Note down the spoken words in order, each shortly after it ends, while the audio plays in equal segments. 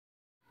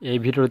এই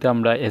ভিডিওতে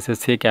আমরা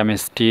এসএসসি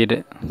কেমিস্ট্রির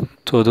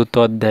চতুর্থ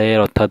অধ্যায়ের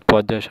অর্থাৎ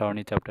পর্যায়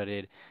সারণী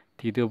চ্যাপ্টারের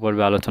তৃতীয়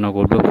পর্বে আলোচনা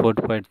করব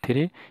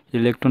 4.3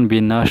 ইলেকট্রন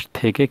বিন্যাস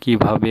থেকে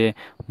কিভাবে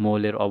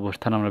মৌলের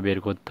অবস্থান আমরা বের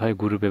করতে হয়,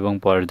 গ্রুপ এবং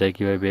পর্যায়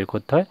কিভাবে বের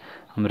করতে হয়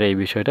আমরা এই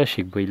বিষয়টা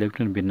শিখব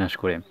ইলেকট্রন বিন্যাস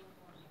করে।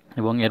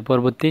 এবং এর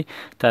পরবর্তী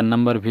 4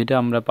 নম্বর ভিডিও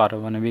আমরা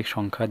পারমাণবিক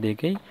সংখ্যা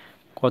দেখেই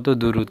কত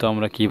দ্রুত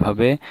আমরা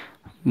কিভাবে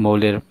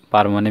মৌলের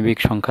পারমাণবিক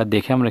সংখ্যা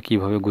দেখে আমরা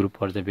কিভাবে গ্রুপ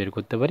পর্যায়ে বের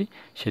করতে পারি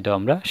সেটাও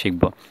আমরা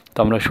শিখব। তো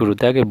আমরা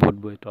শুরুতে আগে বোর্ড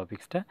বই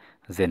টপিক্সটা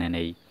জেনে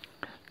নেই।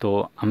 তো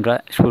আমরা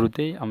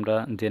শুরুতেই আমরা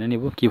জেনে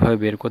নিব কিভাবে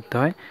বের করতে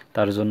হয়,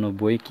 তার জন্য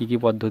বই কি কি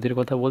পদ্ধতির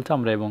কথা বলছে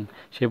আমরা এবং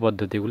সেই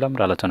পদ্ধতিগুলো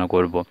আমরা আলোচনা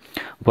করব।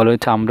 বলা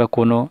হচ্ছে আমরা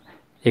কোনো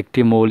একটি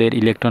মৌলের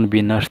ইলেকট্রন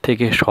বিন্যাস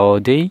থেকে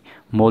সহজেই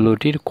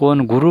মৌলটির কোন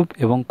গ্রুপ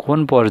এবং কোন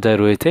পর্যায়ে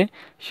রয়েছে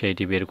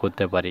সেইটি বের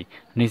করতে পারি।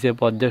 নিচে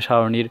পর্যায়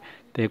সারণীর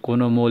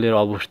কোনো মৌলের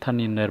অবস্থান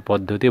নির্ণয়ের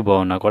পদ্ধতি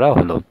বর্ণনা করা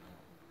হলো।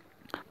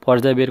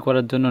 পর্যায় বের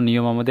করার জন্য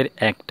নিয়ম আমাদের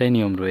একটাই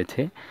নিয়ম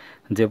রয়েছে,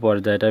 যে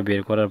পর্যায়টা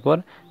বের করার পর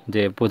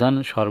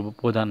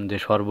যে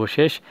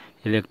সর্বশেষ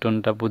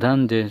ইলেকট্রনটা প্রধান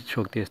যে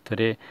শক্তি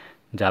স্তরে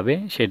যাবে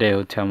সেটাই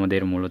হচ্ছে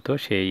আমাদের মূলত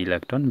সেই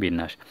ইলেকট্রন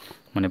বিন্যাস,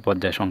 মানে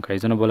পর্যায় সংখ্যা।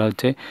 এই জন্য বলা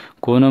হচ্ছে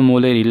কোনো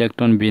মৌলের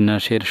ইলেকট্রন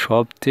বিন্যাসের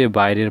সবচেয়ে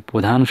বাইরের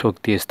প্রধান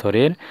শক্তি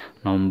স্তরের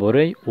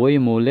নম্বরেই ওই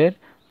মৌলের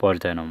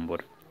পর্যায় নম্বর।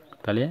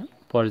 তাহলে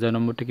পর্যায়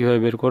নম্বরটা কীভাবে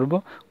বের করব?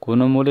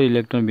 কোনো মৌলের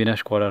ইলেকট্রন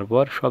বিন্যাস করার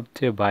পর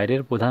সবচেয়ে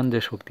বাইরের প্রধান যে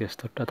শক্তি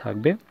স্তরটা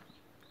থাকবে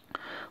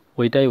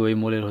ওইটাই ওই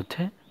মৌলের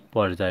হচ্ছে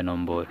পর্যায়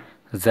নম্বর।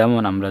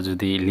 যেমন আমরা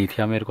যদি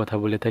লিথিয়ামের কথা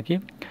বলে থাকি,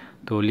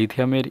 তো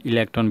লিথিয়ামের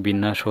ইলেকট্রন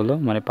বিন্যাস হলো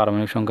মানে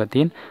পারমাণবিক সংখ্যা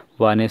 3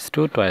 1s2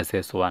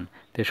 2s1।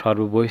 তো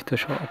সর্ববহিস্থ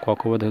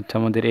কক্ষপথ হচ্ছে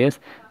আমাদের S,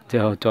 যে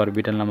হচ্ছে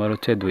অরবিটাল নাম্বার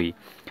হচ্ছে 2।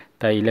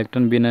 তাই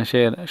ইলেকট্রন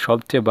বিন্যাসের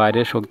সবচেয়ে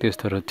বাইরের শক্তি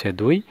স্তর হচ্ছে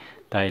 2,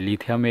 তাই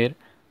লিথিয়ামের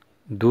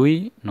 2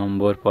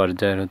 নম্বর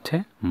পর্যায়ের হচ্ছে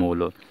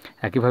মৌল।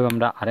 একইভাবে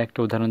আমরা আরেকটা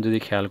উদাহরণ যদি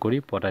খেয়াল করি,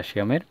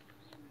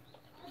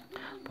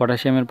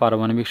 পটাশিয়ামের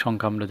পারমাণবিক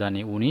সংখ্যা আমরা জানি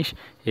 19,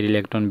 এর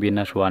ইলেকট্রন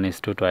বিন্যাস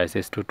 1s2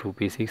 2s2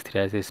 2p6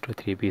 3s2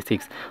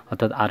 3p6।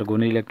 অর্থাৎ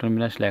আর্গনের ইলেকট্রন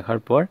বিন্যাস লেখার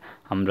পর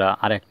আমরা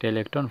আরেকটা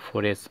ইলেকট্রন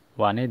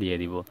 4s1-এ দিয়ে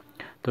দিব।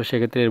 তো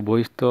সেক্ষেত্রে এর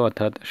বহিস্থ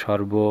অর্থাৎ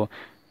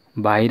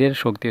বাইরের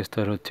শক্তি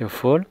স্তর হচ্ছে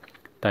 4,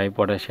 তাই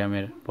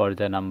পটাশিয়ামের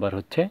পর্যায় নাম্বার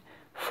হচ্ছে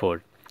 4।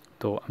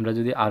 তো আমরা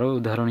যদি আরও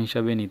উদাহরণ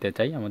হিসাবে নিতে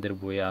চাই, আমাদের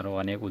বইয়ে আরও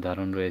অনেক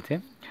উদাহরণ রয়েছে,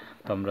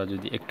 তো আমরা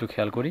যদি একটু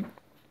খেয়াল করি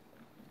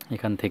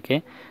এখান থেকে,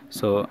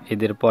 সো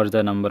এদের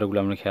পর্যায় নাম্বারগুলো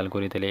আমরা খেয়াল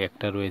করি, তাহলে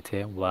একটা রয়েছে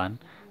 1।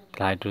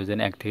 হাইড্রোজেন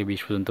 1 থেকে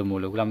 20 পর্যন্ত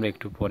মৌলগুলো আমরা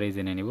একটু পরেই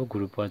জেনে নিব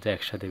গ্রুপ পর্যায়ে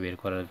একসাথে বের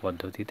করার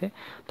পদ্ধতিতে।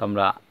 তো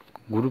আমরা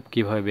গ্রুপ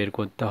কীভাবে বের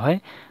করতে হয়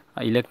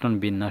ইলেকট্রন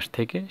বিন্যাস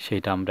থেকে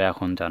সেটা আমরা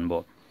এখন জানব।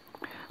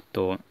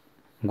 তো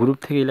গ্রুপ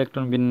থেকে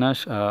ইলেকট্রন বিন্যাস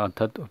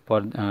অর্থাৎ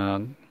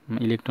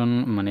ইলেকট্রন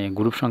মানে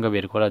গ্রুপ সংখ্যা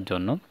বের করার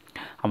জন্য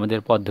আমাদের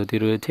পদ্ধতি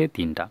রয়েছে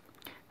 3টা।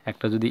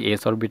 একটা যদি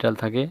s অরবিটাল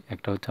থাকে,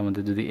 একটা হচ্ছে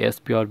আমাদের যদি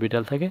sp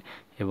অরবিটাল থাকে,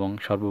 এবং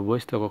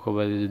সর্ববহিস্থ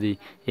কক্ষপথে যদি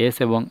s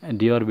এবং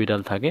d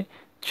অরবিটাল থাকে,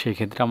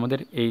 সেক্ষেত্রে আমাদের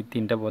এই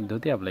 3টা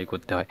পদ্ধতি অ্যাপ্লাই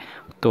করতে হয়।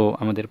 তো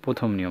আমাদের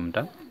প্রথম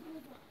নিয়মটা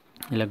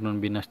ইলেকট্রন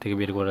বিন্যাস থেকে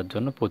বের করার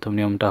জন্য প্রথম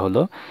নিয়মটা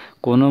হলো,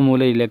 কোনো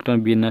মৌলের ইলেকট্রন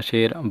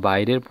বিন্যাসের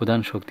বাইরের প্রধান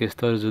শক্তি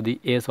স্তর যদি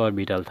s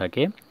অরবিটাল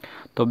থাকে,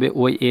 তবে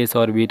ওই s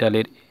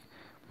অরবিটালের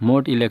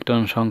মোট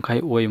ইলেকট্রন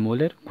সংখ্যায় ওই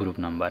মৌলের গ্রুপ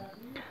নাম্বার।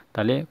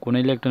 তাহলে কোনো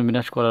ইলেকট্রন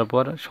বিন্যাস করার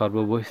পর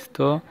সর্ববহিস্থ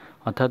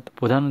অর্থাৎ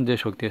প্রধান যে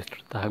শক্তি স্তর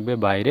থাকবে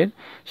বাইরের,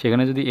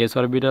 সেখানে যদি s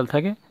অরবিটাল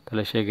থাকে,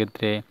 তাহলে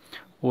সেক্ষেত্রে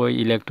ওই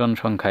ইলেকট্রন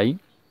সংখ্যায়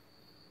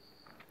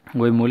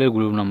ওই মৌলের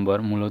গ্রুপ নম্বর।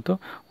 মূলত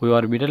ওই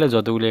অরবিটালে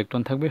যতগুলো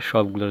ইলেকট্রন থাকবে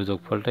সবগুলোর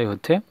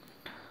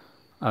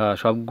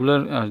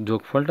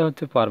যোগফলটা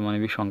হচ্ছে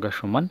পারমাণবিক সংখ্যার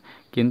সমান,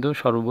 কিন্তু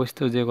সর্ববহিস্থ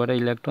যে কটা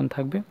ইলেকট্রন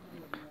থাকবে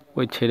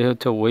ওই ছেড়ে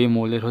হচ্ছে ওই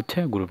মৌলের হচ্ছে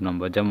গ্রুপ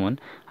নম্বর। যেমন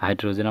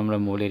হাইড্রোজেন আমরা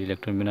মৌলের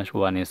ইলেকট্রন বিন্যাস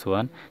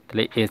 1s1,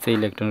 তাহলে s এ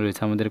ইলেকট্রন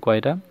রয়েছে আমাদের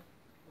কয়টা?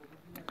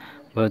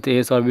 হচ্ছে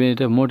s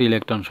অরবিটালের মোট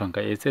ইলেকট্রন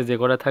সংখ্যা, s এ যে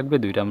কটা থাকবে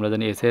 2টা। আমরা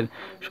জানি s এর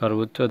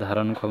সর্বোচ্চ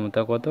ধারণ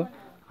ক্ষমতা কত,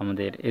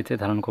 আমাদের s এর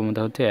ধারণ ক্ষমতা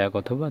হচ্ছে 1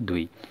 অথবা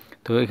 2।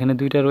 তো এখানে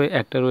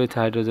একটা রয়েছে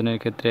হাইড্রোজেনের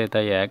ক্ষেত্রে,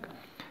 তাই 1,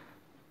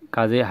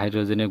 কাজে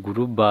হাইড্রোজেনের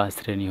গ্রুপ বা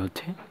শ্রেণী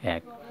হচ্ছে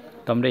 1।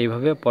 তো আমরা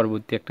এইভাবে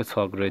পরবর্তী একটা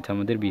ছক রয়েছে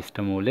আমাদের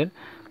 20টা মৌলের,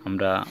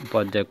 আমরা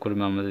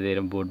পর্যায়ক্রমে আমাদের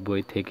বোর্ড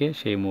বই থেকে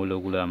সেই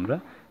মৌলগুলো আমরা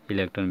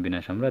ইলেকট্রন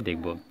বিন্যাস আমরা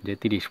দেখব, যে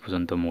 30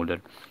 পর্যন্ত মৌলের।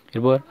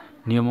 এরপর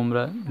নিয়ম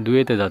আমরা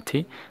 2-তে যাচ্ছি,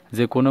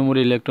 যে কোনো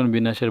মৌলের ইলেকট্রন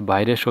বিন্যাসের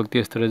বাইরের শক্তি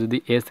স্তরে যদি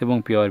s এবং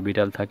p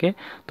অরবিটাল থাকে,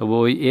 তবে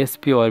ওই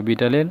sp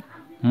অরবিটালের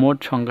মোট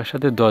সংখ্যার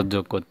সাথে 10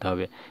 যোগ করতে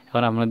হবে।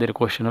 এখন আপনাদের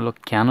কোশ্চেন হলো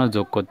কেন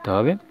যোগ করতে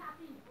হবে?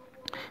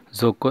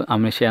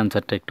 আমি সেই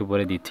অ্যান্সারটা একটু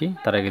পরে দিচ্ছি,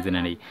 তার আগে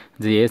জেনে নিই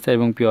যে s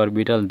এবং p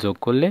অরবিটাল যোগ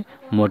করলে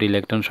মোট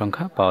ইলেকট্রন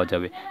সংখ্যা পাওয়া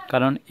যাবে।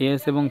 কারণ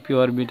s এবং p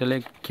অরবিটালে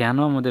কেন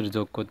আমাদের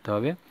যোগ করতে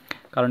হবে?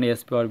 কারণ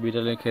sp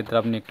অরবিটালের ক্ষেত্রে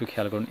আপনি একটু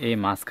খেয়াল করুন, এই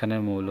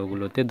মাঝখানের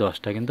মৌলগুলোতে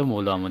 10টা কিন্তু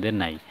মৌল আমাদের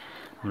নাই।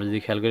 আমরা যদি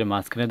খেয়াল করি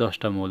মাঝখানে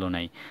 10টা মৌল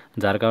নাই,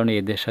 যার কারণে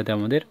এদের সাথে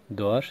আমাদের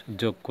 10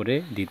 যোগ করে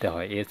দিতে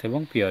হয় s এবং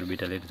p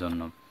অরবিটালের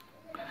জন্য।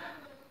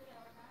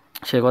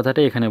 সে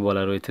কথাটাই এখানে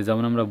বলা রয়েছে।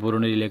 যেমন আমরা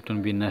বোরনের ইলেকট্রন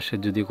বিন্যাসের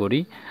যদি করি,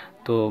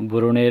 তো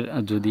বোরনের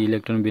যদি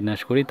ইলেকট্রন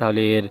বিন্যাস করি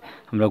তাহলে এর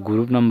আমরা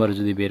গ্রুপ নাম্বার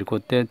যদি বের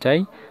করতে চাই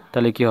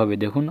তাহলে কি হবে,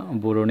 দেখুন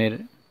বোরনের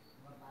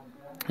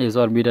এস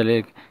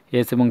অরবিটালের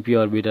এস এবং পি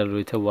অরবিটাল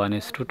রয়েছে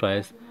 1s2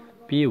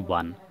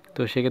 2p1।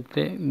 তো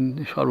সেক্ষেত্রে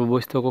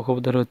সর্ববহিস্থ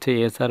কক্ষপথের হচ্ছে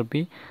এস আর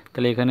পি,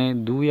 তাহলে এখানে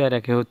 2 আর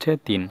 1 হচ্ছে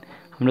 3।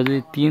 আমরা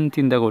যদি 3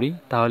 চিন্তা করি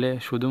তাহলে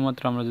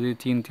শুধুমাত্র আমরা যদি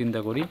 3 চিন্তা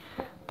করি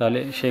তাহলে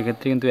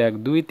সেক্ষেত্রে কিন্তু 1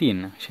 2 3,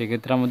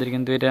 সেক্ষেত্রে আমাদের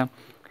কিন্তু এটা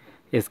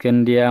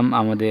স্ক্যান্ডিয়াম,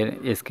 আমাদের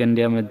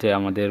স্ক্যান্ডিয়ামের যে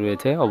আমাদের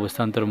রয়েছে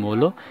অবস্থান্তর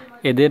মৌল,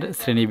 এদের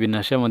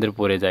শ্রেণীবিন্যাসে আমাদের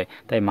পড়ে যায়।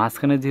 তাই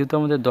মাঝখানে যেহেতু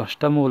আমাদের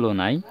 10টা মৌল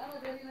নাই,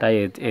 তাই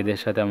এদের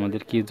সাথে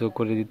আমাদের কি যোগ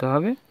করে দিতে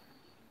হবে,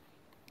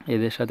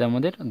 এদের সাথে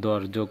আমাদের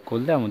 10 যোগ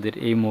করলে আমাদের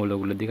এই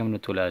মৌলগুলোর দিকে আমরা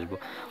চলে আসব,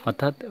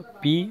 অর্থাৎ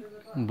পি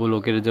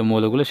ব্লকের যে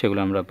মৌলগুলো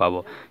সেগুলো আমরা পাবো,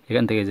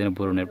 এখান থেকে যেন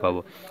বোরনের পাবো।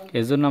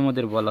 এর জন্য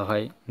আমাদের বলা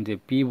হয় যে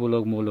পি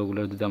ব্লক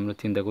মৌলগুলোর যদি আমরা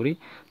চিন্তা করি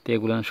তো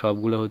এগুলো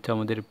সবগুলো হচ্ছে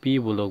আমাদের পি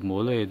ব্লক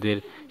মৌল, এদের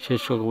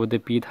শেষ কক্ষপথে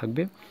পি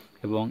থাকবে,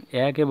 এবং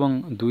 1 এবং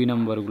 2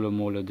 নম্বরগুলো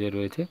মৌল যে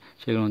রয়েছে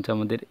সেগুলো হচ্ছে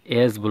আমাদের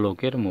এস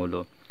ব্লকের মৌল,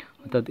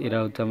 অর্থাৎ এরা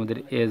হচ্ছে আমাদের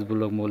এস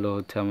ব্লক মৌল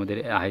হচ্ছে আমাদের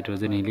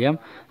হাইড্রোজেন হিলিয়াম,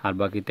 আর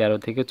বাকি 13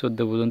 থেকে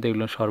 14 পর্যন্ত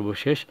এগুলো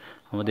সর্বশেষ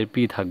আমাদের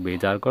পি থাকবে,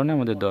 যার কারণে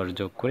আমাদের 10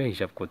 যোগ করে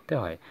হিসাব করতে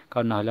হয়,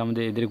 কারণ নাহলে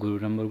আমাদের এদের গ্রুপ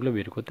নম্বরগুলো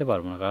বের করতে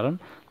পারবো না, কারণ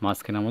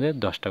মাঝখানে আমাদের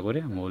 10টা করে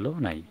মৌল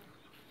নাই।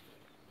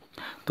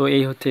 তো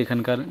এই হচ্ছে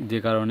এখানকার যে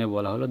কারণে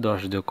বলা হলো 10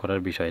 যোগ করার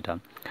বিষয়টা।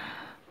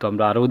 তো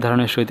আমরা আরও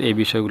উদাহরণের সহিত এই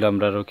বিষয়গুলো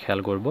আমরা আরও খেয়াল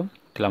করব,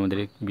 তাহলে আমাদের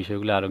এই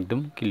বিষয়গুলো আরও একদম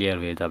ক্লিয়ার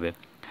হয়ে যাবে।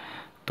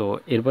 তো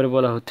এরপরে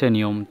বলা হচ্ছে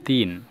নিয়ম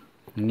 3।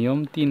 নিয়ম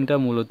 3টা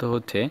মূলত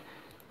হচ্ছে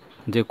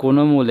যে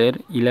কোনো মৌলের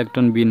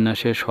ইলেকট্রন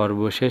বিন্যাসের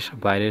সর্বশেষ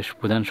বাইরের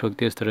প্রধান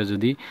শক্তি স্তরে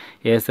যদি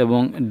এস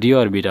এবং ডি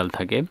অরবিটাল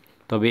থাকে,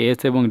 তবে এস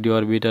এবং ডি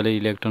অরবিটালের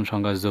ইলেকট্রন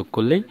সংখ্যা যোগ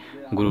করলেই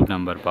গ্রুপ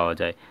নাম্বার পাওয়া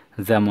যায়।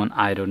 যেমন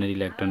আয়রনের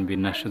ইলেকট্রন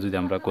বিন্যাস যদি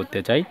আমরা করতে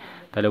চাই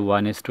তাহলে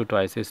 1s2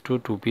 2s2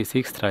 2p6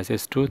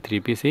 3s2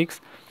 3p6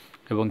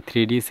 এবং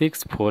 3d6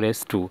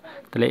 4s2,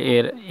 তাহলে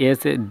এর এস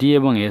ডি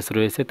এবং এস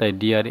রয়েছে, তাই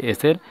ডি আর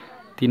এস এর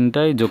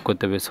 3টাই যোগ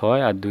করতে হবে 6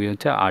 আর 2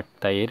 হচ্ছে 8,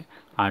 তাই এর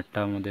 8টা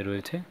আমাদের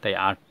রয়েছে, তাই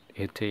 8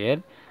 হচ্ছে এর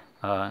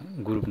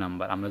গ্রুপ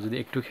নাম্বার। আমরা যদি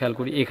একটু খেয়াল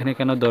করি এখানে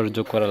কেন 10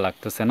 যোগ করা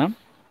লাগতেছে না,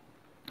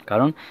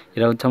 কারণ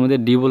এরা হচ্ছে আমাদের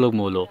ডি ব্লক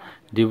মৌল,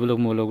 ডি ব্লক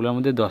মৌলগুলো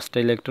আমাদের 10টা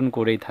ইলেকট্রন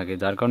করেই থাকে,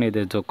 যার কারণে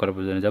এদের যোগ করার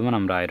প্রয়োজন। যেমন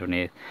আমরা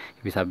আয়রনে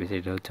ছাব্বিশ,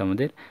 এটা হচ্ছে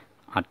আমাদের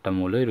 8টা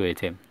মৌলই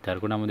রয়েছে, যার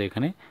কারণে আমাদের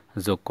এখানে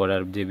যোগ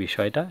করার যে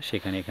বিষয়টা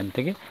সেখানে এখান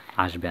থেকে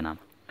আসবে না।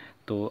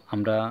 তো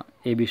আমরা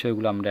এই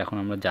বিষয়গুলো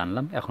আমরা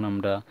জানলাম। এখন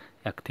আমরা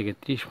 1 থেকে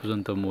 30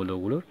 পর্যন্ত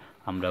মৌলগুলোর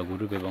আমরা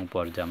গ্রুপ এবং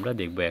পর্যায় আমরা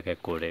দেখব এক এক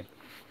করে।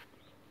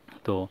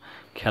 তো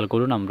খেয়াল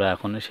করুন, আমরা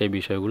এখন সেই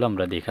বিষয়গুলো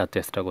আমরা দেখার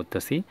চেষ্টা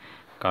করতেছি,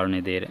 কারণ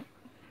এদের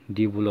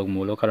ডি ব্লক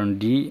মৌল, কারণ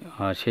ডি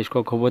শেষ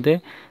কক্ষপথে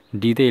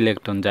ডিতে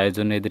ইলেকট্রন যায়,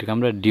 জন্য এদেরকে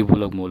আমরা ডি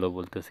ব্লক মৌল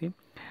বলতেছি।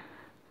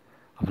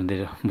 আপনাদের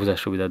বোঝার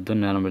সুবিধার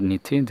জন্য আমরা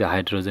নিচ্ছি যে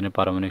হাইড্রোজেনের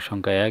পারমাণবিক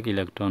সংখ্যা 1,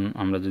 ইলেকট্রন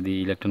আমরা যদি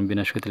ইলেকট্রন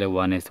বিন্যাস করি তাহলে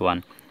 1s1,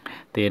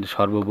 তো এর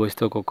সর্ববহিস্থ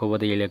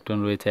কক্ষপথে ইলেকট্রন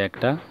রয়েছে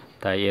একটা,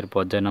 তাই এর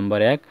পর্যায় নাম্বার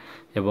 1,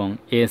 এবং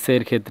এস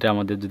এর ক্ষেত্রে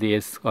আমাদের যদি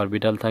এস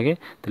অরবিটাল থাকে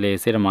তাহলে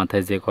এস এর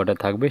মাথায় যে কটা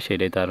থাকবে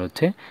সেটাই তার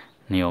হচ্ছে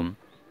নিয়ম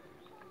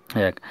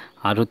 1।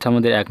 আর হচ্ছে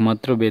আমাদের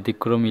একমাত্র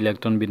ব্যতিক্রম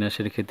ইলেকট্রন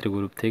বিন্যাসের ক্ষেত্রে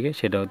গ্রুপ থেকে,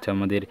 সেটা হচ্ছে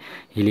আমাদের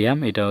হিলিয়াম,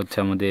 এটা হচ্ছে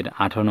আমাদের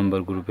 18 নম্বর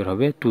গ্রুপের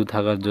হবে। 2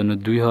 থাকার জন্য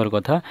 2 হওয়ার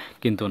কথা,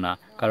 কিন্তু না,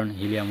 কারণ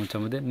হিলিয়াম হচ্ছে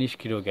আমাদের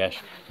নিষ্ক্রিয় গ্যাস,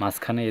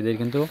 মাঝখানে এদের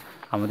কিন্তু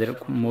আমাদের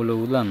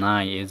মৌলগুলো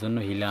নাই, এই জন্য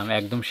হিলিয়াম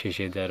একদম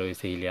শেষে যা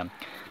রয়েছে হিলিয়াম,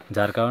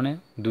 যার কারণে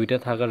 2টা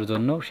থাকার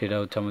জন্য সেটা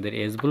হচ্ছে আমাদের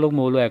এস ব্লক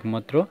মৌল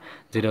একমাত্র,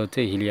 যেটা হচ্ছে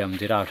হিলিয়াম,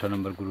 যেটা 18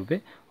 নম্বর গ্রুপে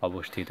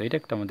অবস্থিত। এটা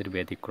একটা আমাদের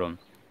ব্যতিক্রম।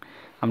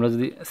 আমরা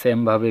যদি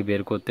সেমভাবে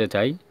বের করতে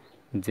চাই,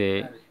 যে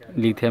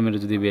লিথিয়ামের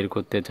যদি বের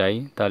করতে চাই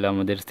তাহলে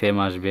আমাদের সেম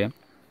আসবে।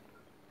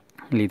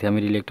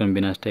 লিথিয়ামের ইলেকট্রন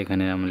বিন্যাসটা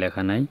এখানে আমরা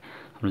লেখা নাই,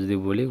 আমরা যদি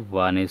বলি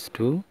 1s2,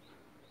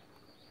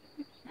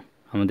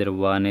 আমাদের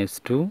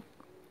 1s2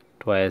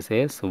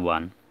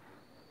 2s1,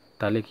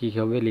 তাহলে কী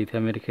হবে,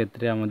 লিথিয়ামের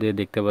ক্ষেত্রে আমাদের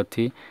দেখতে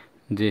পাচ্ছি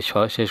যে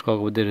শেষ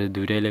কক্ষপথের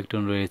 2টা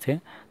ইলেকট্রন রয়েছে,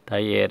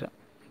 তাই এর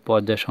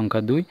পর্যায়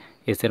সংখ্যা 2,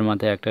 এসের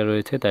মাথায় একটা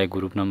রয়েছে, তাই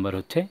গ্রুপ নাম্বার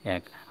হচ্ছে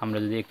 1। আমরা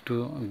যদি একটু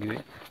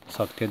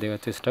সফটওয়্যার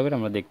দেখার চেষ্টা করি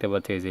আমরা দেখতে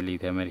পাচ্ছি এই যে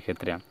লিথিয়ামের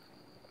ক্ষেত্রে,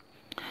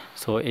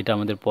 সো এটা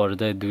আমাদের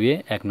পর্যায় 2-এ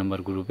 1 নম্বর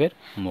গ্রুপের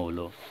মৌল।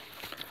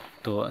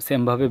 তো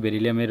সেমভাবে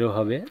বেরিলিয়ামেরও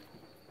হবে,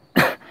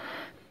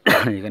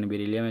 এখানে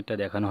বেরিলিয়ামেরটা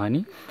দেখানো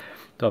হয়নি,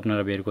 তো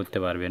আপনারা বের করতে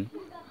পারবেন।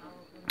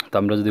 তো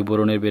আমরা যদি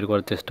বোরনের বের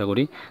করার চেষ্টা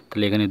করি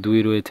তাহলে এখানে 2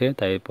 রয়েছে,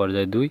 তাই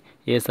পর্যায় 2,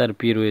 এস আর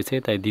পি রয়েছে,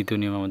 তাই দ্বিতীয়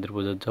নিয়ম আমাদের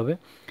প্রযোজ্য হবে।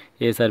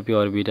 এস আর পি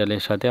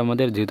অরবিটালের সাথে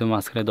আমাদের যেহেতু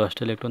মাঝখানে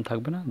 10টা ইলেকট্রন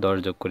থাকবে না, 10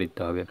 যোগ করে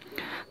দিতে হবে,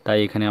 তাই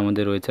এখানে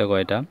আমাদের রয়েছে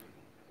কয়টা,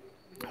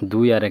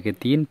 2 আর 1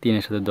 3,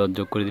 3-এর সাথে 10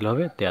 যোগ করে দিলে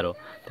হবে 13,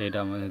 তাই এটা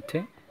আমাদের হচ্ছে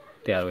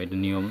 13, এটা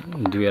নিয়ম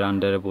 2-এর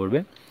আন্ডারে পড়বে।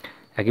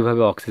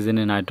 একইভাবে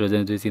অক্সিজেনে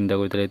নাইট্রোজেন যদি চিন্তা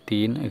করি তাহলে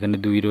 3, এখানে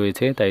 2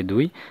 রয়েছে, তাই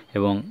 2,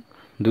 এবং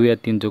 2 আর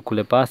 3 যোগ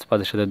করলে 5,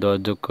 5-এর সাথে 10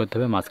 যোগ করতে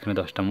হবে মাঝখানে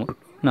 10টা মৌল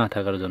না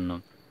থাকার জন্য,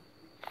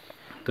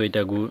 তো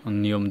এটা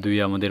নিয়ম 2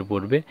 আমাদের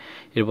পড়বে।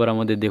 এরপর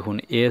আমাদের দেখুন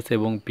এস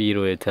এবং পি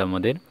রয়েছে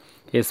আমাদের,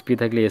 এসপি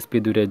থাকলে এসপি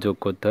দুইটা যোগ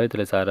করতে হয়,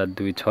 তাহলে 4 আর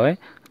 2 6,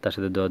 তার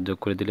সাথে 10 যোগ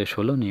করে দিলে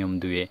 16 নিয়ম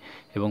 2-এ।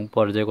 এবং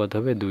পর্যায় কত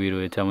হবে 2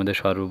 রয়েছে আমাদের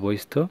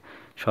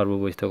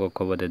সর্ববহিস্থ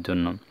কক্ষপথের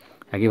জন্য।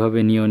 একইভাবে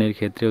নিয়নের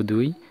ক্ষেত্রেও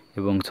 2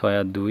 এবং 6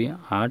 আর 2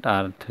 8,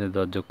 আর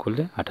 10 যোগ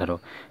করলে 18,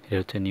 এটা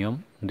হচ্ছে নিয়ম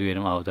 2-এর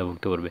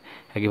আওতাভুক্ত করবে।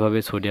 একইভাবে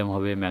সোডিয়াম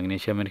হবে,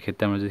 ম্যাগনেসিয়ামের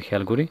ক্ষেত্রে আমরা যদি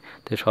খেয়াল করি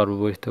তাহলে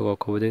সর্ববহিস্থ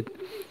কক্ষপথে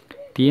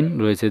 3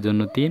 রয়েছে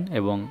জন্য 3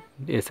 এবং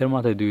এসের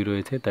মাথায় 2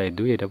 রয়েছে তাই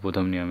 2, এটা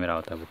প্রথম নিয়মের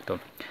আওতাভুক্ত।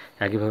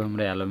 একইভাবে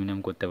আমরা অ্যালুমিনিয়াম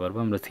করতে পারবো।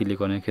 আমরা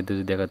সিলিকনের ক্ষেত্রে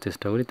যদি দেখার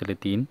চেষ্টা করি তাহলে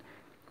 3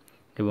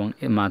 এবং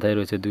মাথায়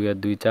রয়েছে 2 আর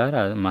 2 4,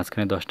 আর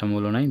মাঝখানে 10টা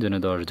মূল নাই, জন্য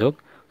 10 যোগ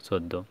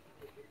 14।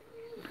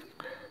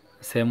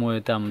 সেম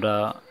ওয়েতে আমরা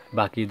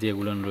বাকি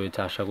যেগুলো রয়েছে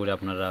আশা করি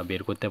আপনারা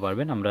বের করতে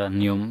পারবেন। আমরা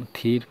নিয়ম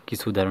 3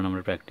 কিছু উদাহরণ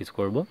আমরা প্র্যাকটিস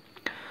করব।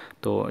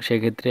 তো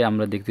সেক্ষেত্রে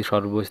আমরা দেখছি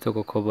সর্ববহিস্থ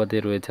কক্ষপথে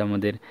রয়েছে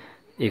আমাদের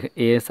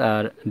এস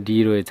আর ডি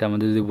রয়েছে।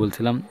 আমাদের যদি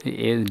বলছিলাম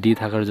এস ডি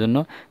থাকার জন্য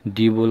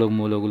ডি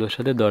মৌলগুলোর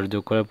সাথে 10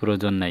 যোগ করার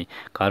প্রয়োজন নাই,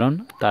 কারণ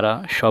তারা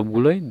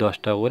সবগুলোই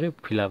 10টা করে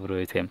ফিল আপ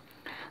রয়েছে।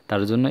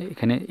 তার জন্য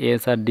এখানে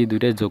এস আর ডি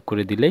দুইটাই যোগ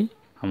করে দিলেই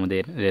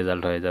আমাদের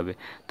রেজাল্ট হয়ে যাবে।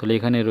 তাহলে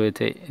এখানে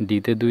রয়েছে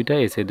ডিতে 2টা,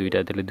 এসে 2টা,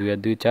 তাহলে 2 আর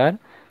 2 4।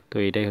 তো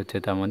এটাই হচ্ছে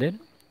তা আমাদের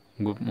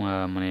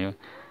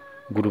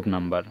গ্রুপ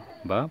নাম্বার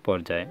বা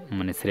পর্যায়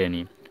মানে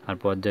শ্রেণী। আর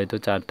পর্যায় তো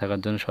 4 থাকার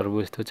জন্য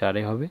সর্ববহিস্থ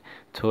 4-ই হবে।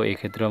 সো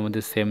এক্ষেত্রে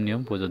আমাদের সেম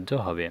নিয়ম প্রযোজ্য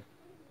হবে।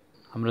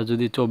 আমরা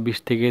যদি 24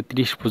 থেকে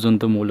 30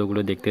 পর্যন্ত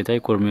মৌলগুলো দেখতে চাই,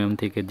 ক্রোমিয়াম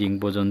থেকে জিঙ্ক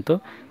পর্যন্ত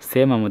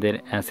আমাদের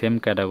সেম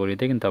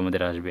ক্যাটাগরিতে কিন্তু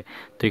আমাদের আসবে।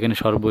 তো এখানে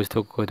সর্ববহিস্থ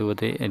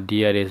কক্ষপথে ডি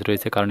আর এস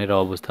রয়েছে, কারণ এরা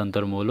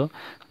অবস্থান্তর মৌল,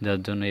 যার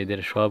জন্য এদের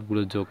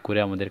সবগুলো যোগ করে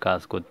আমাদের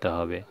কাজ করতে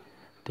হবে।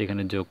 তো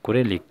এখানে যোগ করে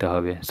লিখতে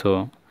হবে। So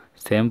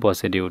same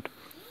procedure.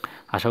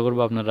 আশা করব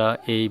আপনারা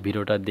এই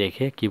ভিডিওটা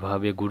দেখে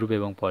কিভাবে গ্রুপ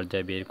এবং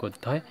পর্যায় বের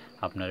করতে হয়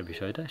আপনার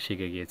বিষয়টা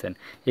শিখে গিয়েছেন।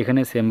 এখানে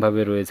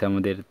সেমভাবে রয়েছে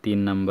আমাদের 3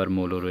 নাম্বার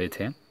মৌল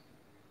রয়েছে।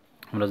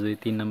 আমরা যদি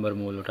 3 নাম্বার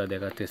মৌলটা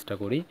দেখার চেষ্টা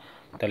করি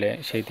তাহলে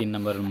সেই 3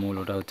 নাম্বার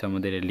মৌলটা হচ্ছে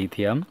আমাদের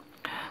লিথিয়াম।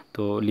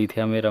 তো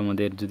লিথিয়ামের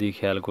আমাদের যদি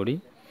খেয়াল করি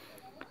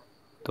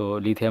তো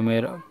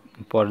লিথিয়ামের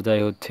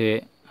পর্যায় হচ্ছে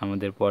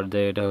আমাদের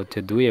পর্যায় এটা হচ্ছে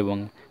 2 এবং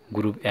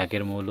গ্রুপ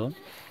 1-এর মৌল।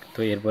 তো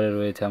এরপরে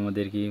রয়েছে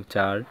আমাদের কি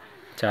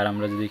 4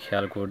 আমরা যদি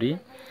খেয়াল করি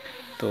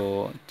তো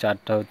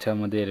 4টা হচ্ছে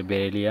আমাদের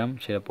বেরিলিয়াম,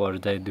 সেটা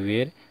পর্যায়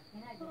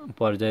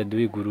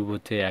 2 গ্রুপ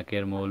হচ্ছে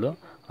 1-এর মৌল,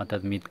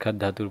 অর্থাৎ মৃৎখাত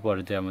ধাতুর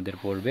পর্যায়ে আমাদের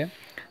পড়বে।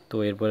 তো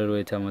এরপরে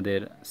রয়েছে আমাদের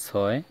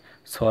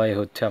 6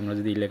 হচ্ছে আমরা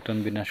যদি ইলেকট্রন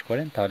বিন্যাস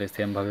করেন তাহলে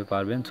সেমভাবে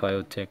পারবেন। 6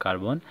 হচ্ছে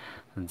কার্বন,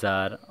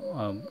 যার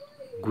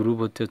গ্রুপ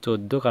হচ্ছে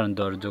 14, কারণ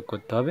 10 যোগ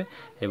করতে হবে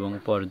এবং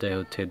পর্যায়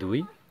হচ্ছে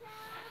 2।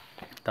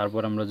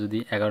 তারপর আমরা যদি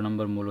 11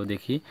 নম্বর মৌল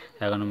দেখি,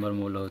 11 নম্বর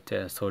মৌল হচ্ছে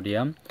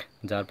সোডিয়াম,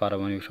 যার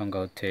পারমাণবিক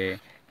সংখ্যা হচ্ছে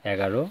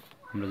 11।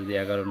 আমরা যদি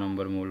 11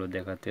 নম্বর মৌল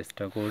দেখার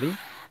চেষ্টা করি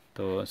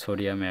তো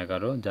সোডিয়াম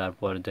 11, যার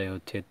পর্যায়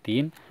হচ্ছে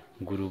 3,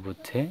 গ্রুপ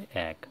হচ্ছে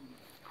 1।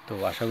 তো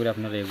আশা করি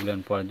আপনারা এগুলো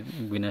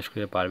বিন্যাস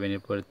করে পারবেন।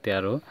 এরপর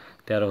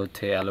 13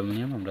 হচ্ছে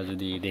অ্যালুমিনিয়াম। আমরা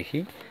যদি দেখি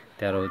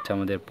 13 হচ্ছে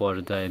আমাদের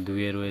পর্যায়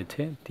 2-এ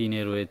রয়েছে,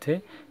 3-এ রয়েছে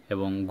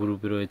এবং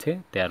গ্রুপে রয়েছে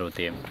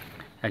 13-তে।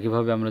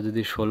 একইভাবে আমরা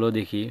যদি 16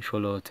 দেখি,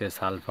 16 হচ্ছে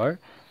সালফার।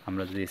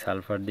 আমরা যদি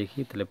সালফার দেখি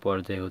তাহলে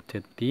পর্যায় হচ্ছে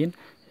 3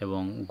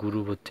 এবং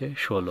গ্রুপ হচ্ছে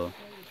 16।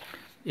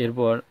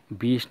 এরপর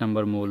 20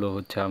 নম্বর মৌল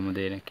হচ্ছে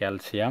আমাদের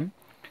ক্যালসিয়াম।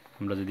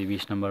 আমরা যদি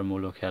 20 নম্বর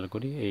মৌল খেয়াল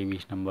করি, এই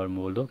 20 নম্বর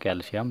মৌল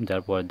ক্যালসিয়াম,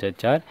 যার পর্যায়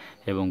 4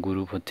 এবং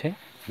গ্রুপ হচ্ছে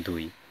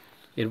 2।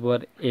 এরপর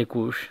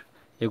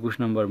 21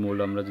 নম্বর মৌল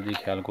আমরা যদি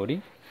খেয়াল করি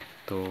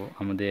তো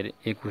আমাদের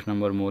 21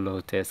 নম্বর মৌল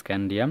হচ্ছে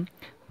স্ক্যান্ডিয়াম,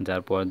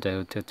 যার পর্যায়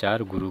হচ্ছে 4,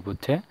 গ্রুপ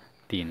হচ্ছে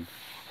 3।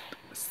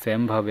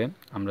 সেমভাবে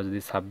আমরা যদি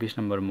 26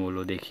 নম্বর মৌল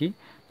দেখি,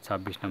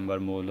 26 নম্বর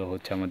মৌল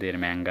হচ্ছে আমাদের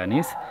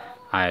ম্যাঙ্গানিজ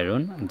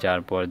আয়রন, যার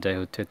পর্যায়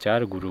হচ্ছে 4,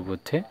 গ্রুপ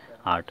হচ্ছে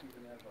 8।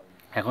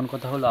 এখন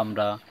কথা হলো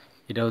আমরা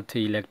এটা হচ্ছে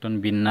ইলেকট্রন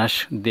বিন্যাস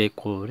দিয়ে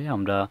করে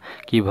আমরা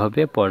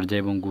কিভাবে পর্যায়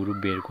এবং গ্রুপ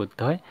বের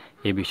করতে হয়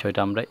এই বিষয়টা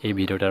আমরা এই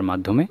ভিডিওটার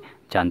মাধ্যমে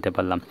জানতে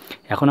পারলাম।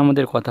 এখন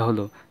আমাদের কথা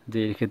হলো যে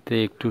এর ক্ষেত্রে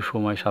একটু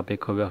সময়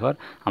সাপেক্ষ ব্যাপার।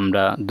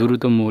 আমরা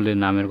দ্রুত মৌলের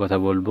নামের কথা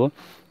বলবো।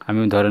 আমি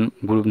ধরেন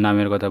গ্রুপ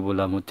নামের কথা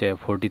বললাম হচ্ছে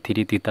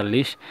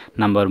 4343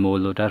 নাম্বার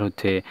মৌলটার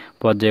হচ্ছে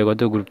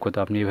পর্যায়গত গ্রুপ কত,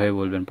 আপনি এভাবে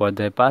বলবেন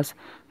পর্যায় 5,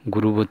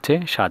 গ্রুপ হচ্ছে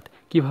 7।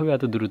 কিভাবে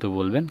এত দ্রুত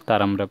বলবেন তার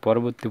আমরা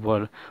পরবর্তী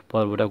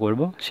পর্বটা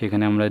করব,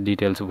 সেখানে আমরা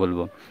ডিটেলস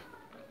বলবো।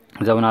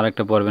 যেমন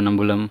আরেকটা পর্বের নাম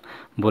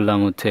বললাম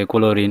হচ্ছে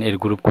ক্লোরিন, এর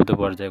গ্রুপ কত,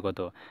 পর্যায় কত,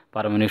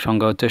 পারমাণবিক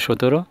সংখ্যা হচ্ছে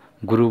 17,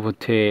 গ্রুপ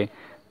হচ্ছে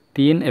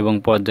 3 এবং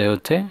পর্যায়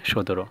হচ্ছে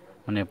 17,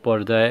 মানে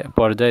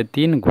পর্যায়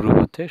 3, গ্রুপ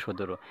হচ্ছে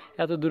 17।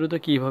 এত দ্রুত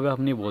কীভাবে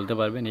আপনি বলতে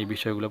পারবেন এই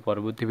বিষয়গুলো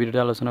পরবর্তী ভিডিওতে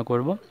আলোচনা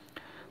করব।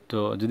 তো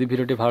যদি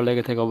ভিডিওটি ভালো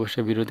লেগে থাকে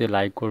অবশ্যই ভিডিওতে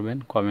লাইক করবেন,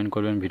 কমেন্ট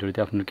করবেন ভিডিওটি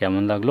আপনার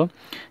কেমন লাগলো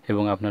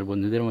এবং আপনার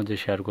বন্ধুদের মধ্যে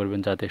শেয়ার করবেন,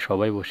 যাতে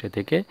সবাই বসে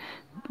থেকে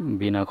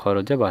বিনা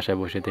খরচে বাসায়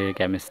বসে থেকে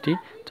কেমিস্ট্রি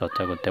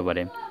চর্চা করতে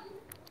পারে।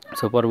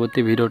 সো পরবর্তী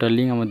ভিডিওটার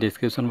লিঙ্ক আমার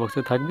ডেসক্রিপশন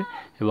বক্সে থাকবে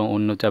এবং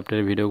অন্য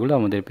চ্যাপ্টারের ভিডিওগুলো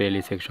আমাদের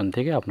প্লেলিস্ট সেকশন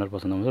থেকে আপনার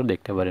পছন্দ মতো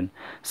দেখতে পারেন।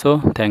 So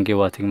thank you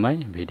watching my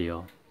video.